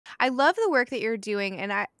I love the work that you're doing,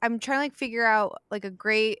 and I'm trying to like figure out like a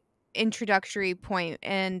great introductory point.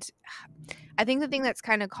 And I think the thing that's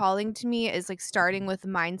kind of calling to me is like starting with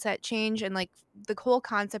mindset change and like the whole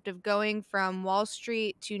concept of going from Wall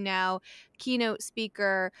Street to now keynote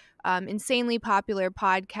speaker, insanely popular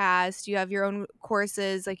podcast. You have your own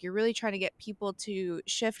courses. Like you're really trying to get people to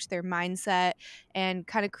shift their mindset and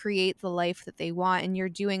kind of create the life that they want. And you're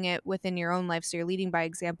doing it within your own life. So you're leading by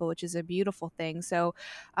example, which is a beautiful thing. So,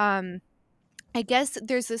 I guess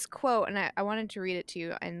there's this quote, and I wanted to read it to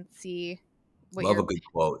you and see what Love your a good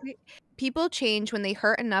quote. people change when they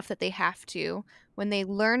hurt enough that they have to, when they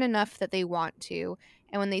learn enough that they want to,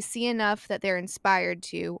 and when they see enough that they're inspired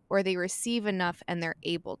to, or they receive enough and they're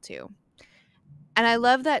able to. And I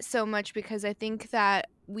love that so much because I think that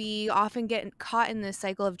we often get caught in this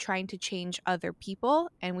cycle of trying to change other people,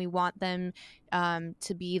 and we want them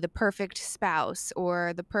to be the perfect spouse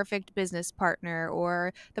or the perfect business partner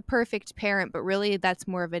or the perfect parent. But really, that's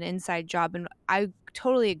more of an inside job. And I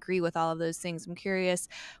totally agree with all of those things. I'm curious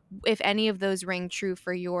if any of those ring true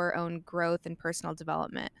for your own growth and personal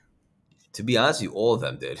development. To be honest with you, all of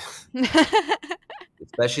them did.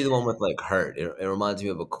 Especially the one with like hurt. It reminds me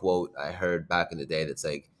of a quote I heard back in the day that's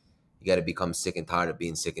like, you got to become sick and tired of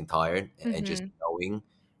being sick and tired, and just Hmm. knowing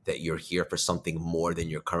that you're here for something more than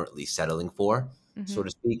you're currently settling for, so Hmm. to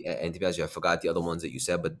speak. And to be honest, with you, I forgot the other ones that you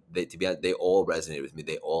said, but to be honest, they all resonated with me.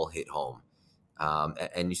 They all hit home.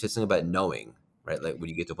 And you said something about knowing, right? Like when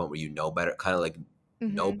you get to a point where you know better, kind of like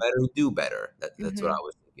know Hmm. better, do better. That's what I Hmm.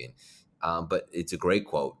 was thinking. But it's a great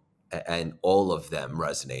quote, and all of them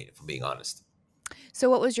resonate, if I'm being honest. So,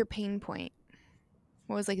 what was your pain point?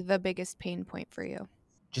 What was like the biggest pain point for you?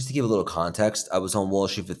 Just to give a little context, I was on Wall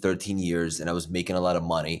Street for 13 years and I was making a lot of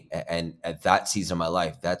money. And at that season of my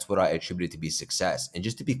life, that's what I attributed to be success. And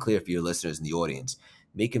just to be clear for your listeners in the audience,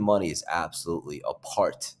 making money is absolutely a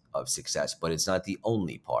part of success, but it's not the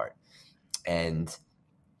only part. And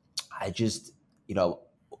I just, you know,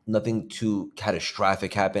 nothing too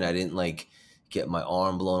catastrophic happened. I didn't like get my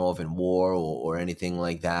arm blown off in war or anything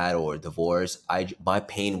like that or divorce. My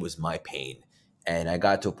pain was my pain. And I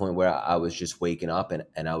got to a point where I was just waking up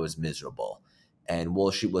and I was miserable. And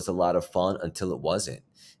Wall Street was a lot of fun until it wasn't.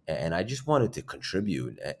 And I just wanted to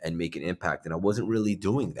contribute and make an impact. And I wasn't really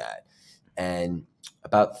doing that. And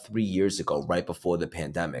about 3 years ago, right before the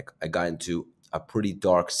pandemic, I got into a pretty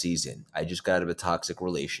dark season. I just got out of a toxic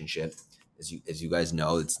relationship. As you guys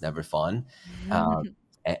know, it's never fun.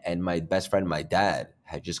 And my best friend, my dad,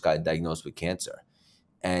 had just gotten diagnosed with cancer.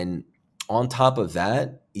 And on top of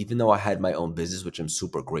that, even though I had my own business, which I'm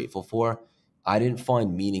super grateful for, I didn't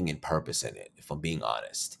find meaning and purpose in it, if I'm being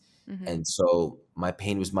honest. Hmm. And so my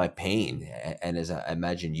pain was my pain. And as I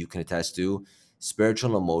imagine you can attest to,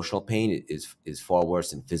 spiritual and emotional pain is far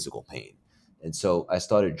worse than physical pain. And so I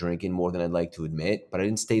started drinking more than I'd like to admit, but I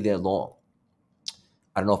didn't stay there long.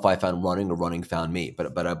 I don't know if I found running or running found me,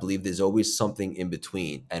 but I believe there's always something in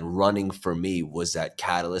between. And running for me was that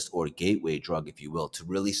catalyst or gateway drug, if you will, to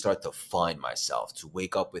really start to find myself, to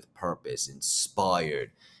wake up with purpose,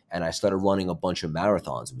 inspired. And I started running a bunch of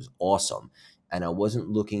marathons. It was awesome. And I wasn't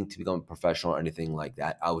looking to become a professional or anything like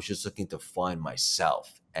that. I was just looking to find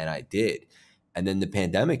myself. And I did. And then the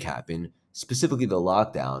pandemic happened, specifically the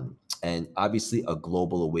lockdown, and obviously a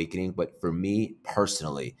global awakening. But for me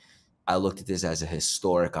personally, I looked at this as a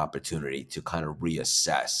historic opportunity to kind of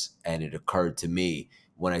reassess. And it occurred to me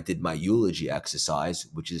when I did my eulogy exercise,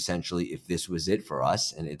 which is essentially if this was it for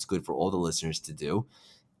us, and it's good for all the listeners to do,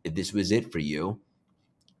 if this was it for you,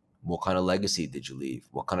 what kind of legacy did you leave?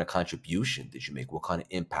 What kind of contribution did you make? What kind of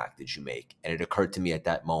impact did you make? And it occurred to me at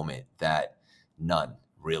that moment that none,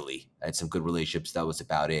 really. I had some good relationships. That was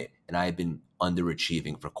about it. And I had been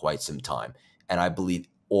underachieving for quite some time. And I believe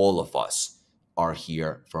all of us are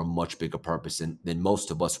here for a much bigger purpose than most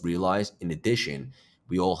of us realize. In addition,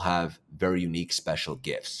 we all have very unique, special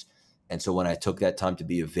gifts. And so when I took that time to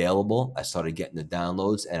be available, I started getting the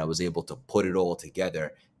downloads and I was able to put it all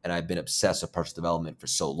together. And I've been obsessed with personal development for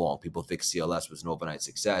so long. People think CLS was an overnight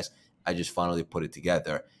success. I just finally put it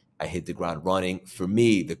together. I hit the ground running. For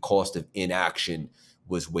me, the cost of inaction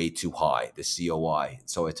was way too high, the COI.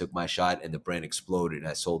 So I took my shot and the brand exploded.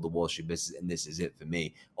 I sold the Wall Street business and this is it for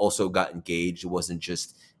me. Also got engaged. It wasn't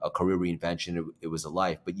just a career reinvention. It was a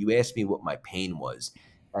life. But you asked me what my pain was.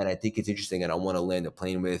 And I think it's interesting and I want to land the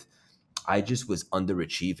plane with, I just was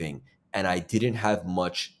underachieving and I didn't have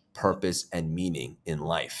much purpose and meaning in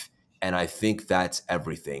life. And I think that's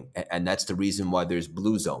everything. And that's the reason why there's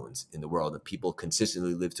blue zones in the world and people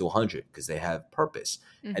consistently live to 100 because they have purpose.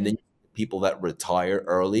 And Hmm. then people that retire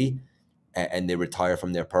early and they retire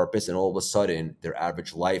from their purpose, and all of a sudden their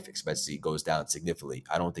average life expectancy goes down significantly.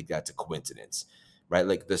 I don't think that's a coincidence, right?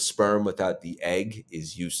 Like the sperm without the egg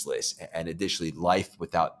is useless, and additionally life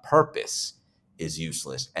without purpose is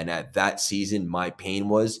useless. And at that season my pain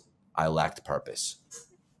was I lacked purpose.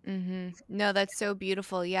 Mhm. No, that's so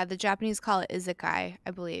beautiful. Yeah, the Japanese call it isekai,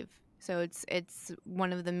 I believe. So it's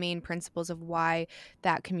one of the main principles of why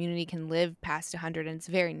that community can live past 100, and it's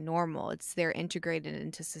very normal. It's they're integrated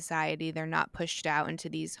into society. They're not pushed out into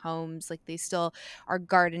these homes. Like they still are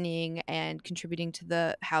gardening and contributing to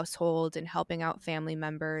the household and helping out family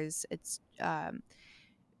members. It's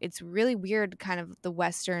really weird kind of the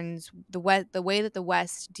way that the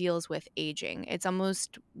West deals with aging. It's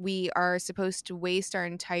almost we are supposed to waste our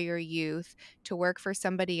entire youth to work for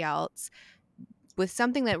somebody else with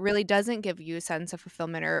something that really doesn't give you a sense of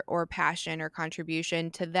fulfillment or passion or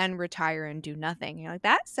contribution, to then retire and do nothing. You're like,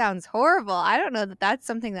 that sounds horrible. I don't know that that's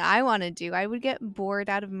something that I want to do. I would get bored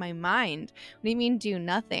out of my mind. What do you mean do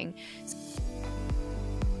nothing?